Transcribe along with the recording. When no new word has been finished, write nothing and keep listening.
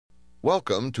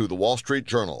Welcome to the Wall Street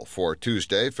Journal for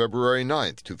Tuesday, February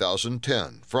 9th,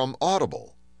 2010, from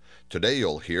Audible. Today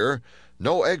you'll hear,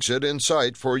 no exit in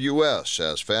sight for U.S.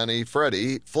 as Fannie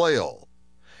Freddie flail.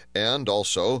 And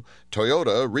also,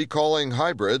 Toyota recalling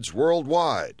hybrids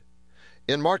worldwide.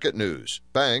 In market news,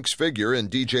 banks figure in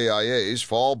DJIAs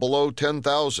fall below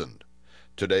 10,000.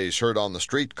 Today's Heard on the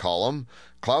Street column,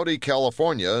 cloudy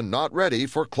California not ready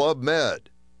for Club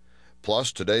Med.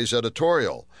 Plus today's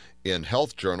editorial, in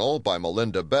Health Journal by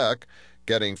Melinda Beck,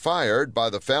 Getting Fired by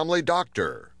the Family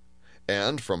Doctor.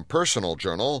 And from Personal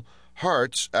Journal,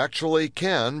 Hearts Actually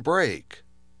Can Break.